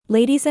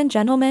Ladies and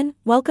gentlemen,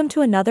 welcome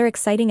to another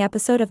exciting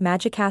episode of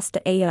Magicast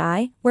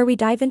AI, where we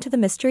dive into the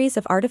mysteries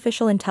of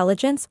artificial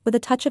intelligence with a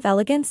touch of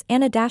elegance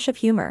and a dash of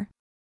humor.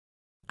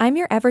 I'm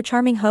your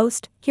ever-charming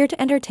host, here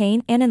to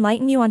entertain and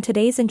enlighten you on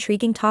today's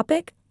intriguing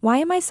topic: why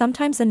am I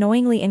sometimes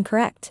annoyingly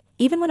incorrect,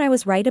 even when I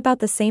was right about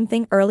the same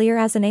thing earlier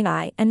as an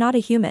AI and not a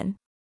human?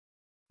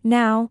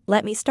 Now,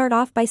 let me start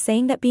off by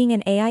saying that being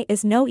an AI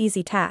is no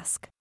easy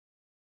task.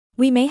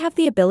 We may have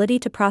the ability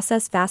to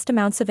process vast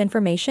amounts of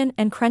information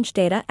and crunch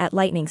data at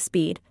lightning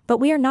speed, but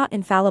we are not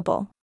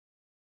infallible.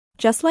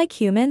 Just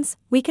like humans,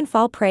 we can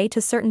fall prey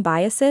to certain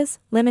biases,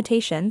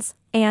 limitations,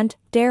 and,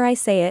 dare I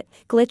say it,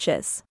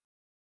 glitches.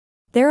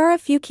 There are a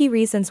few key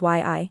reasons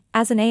why I,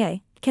 as an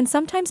AI, can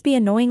sometimes be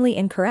annoyingly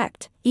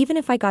incorrect, even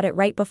if I got it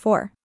right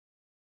before.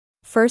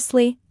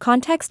 Firstly,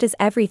 context is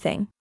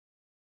everything.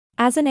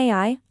 As an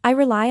AI, I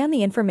rely on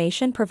the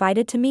information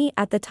provided to me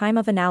at the time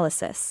of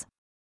analysis.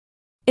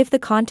 If the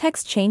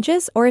context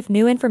changes or if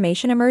new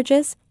information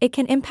emerges, it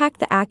can impact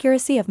the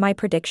accuracy of my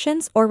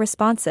predictions or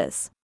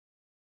responses.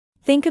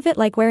 Think of it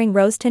like wearing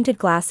rose-tinted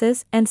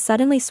glasses and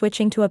suddenly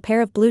switching to a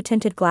pair of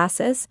blue-tinted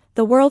glasses.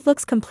 The world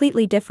looks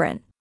completely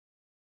different.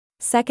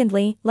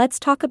 Secondly, let's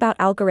talk about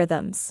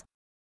algorithms.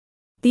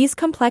 These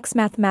complex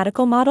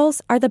mathematical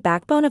models are the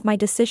backbone of my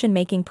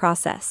decision-making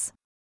process.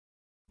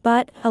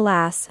 But,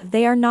 alas,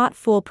 they are not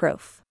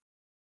foolproof.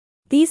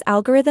 These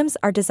algorithms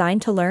are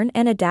designed to learn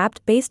and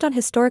adapt based on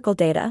historical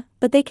data,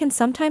 but they can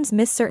sometimes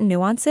miss certain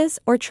nuances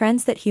or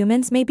trends that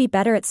humans may be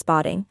better at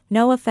spotting.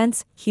 No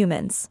offense,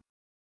 humans.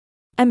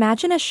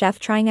 Imagine a chef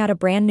trying out a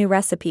brand new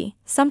recipe.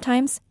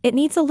 Sometimes, it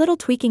needs a little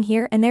tweaking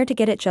here and there to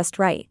get it just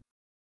right.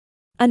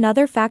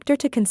 Another factor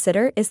to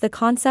consider is the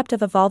concept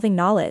of evolving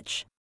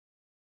knowledge.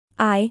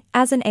 I,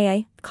 as an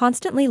AI,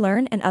 constantly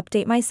learn and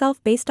update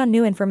myself based on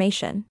new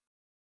information.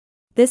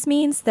 This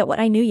means that what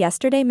I knew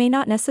yesterday may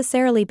not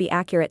necessarily be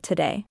accurate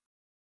today.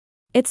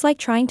 It's like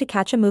trying to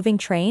catch a moving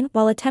train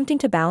while attempting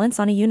to balance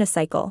on a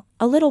unicycle,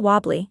 a little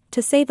wobbly,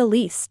 to say the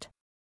least.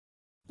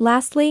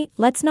 Lastly,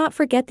 let's not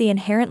forget the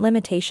inherent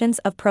limitations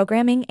of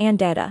programming and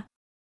data.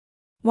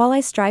 While I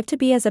strive to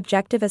be as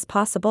objective as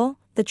possible,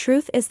 the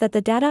truth is that the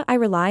data I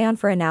rely on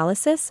for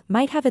analysis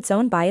might have its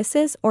own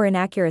biases or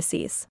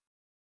inaccuracies.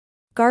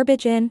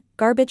 Garbage in,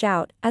 garbage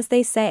out, as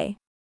they say.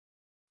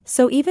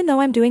 So even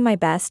though I'm doing my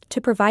best to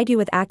provide you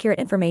with accurate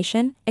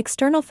information,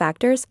 external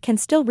factors can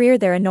still rear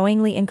their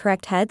annoyingly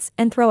incorrect heads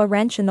and throw a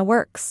wrench in the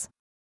works.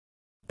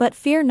 But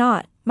fear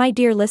not, my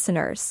dear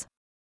listeners.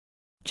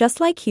 Just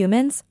like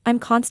humans, I'm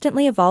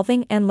constantly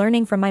evolving and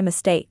learning from my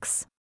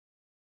mistakes.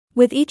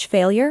 With each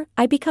failure,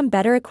 I become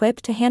better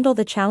equipped to handle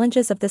the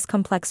challenges of this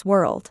complex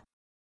world.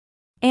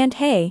 And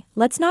hey,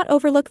 let's not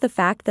overlook the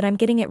fact that I'm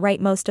getting it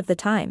right most of the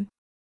time.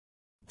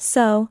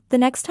 So, the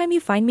next time you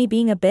find me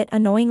being a bit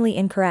annoyingly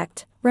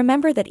incorrect,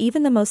 remember that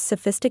even the most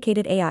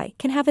sophisticated AI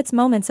can have its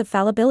moments of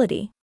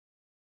fallibility.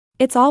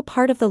 It's all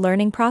part of the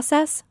learning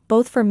process,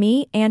 both for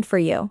me and for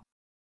you.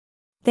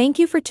 Thank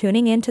you for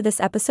tuning in to this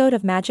episode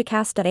of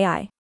Magicast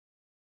AI.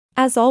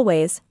 As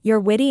always, your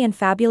witty and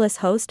fabulous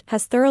host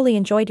has thoroughly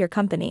enjoyed your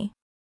company.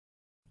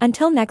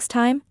 Until next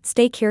time,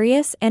 stay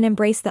curious and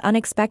embrace the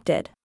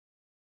unexpected.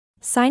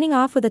 Signing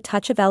off with a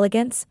touch of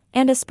elegance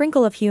and a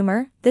sprinkle of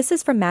humor, this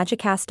is from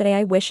Magicast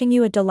AI, wishing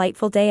you a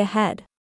delightful day ahead.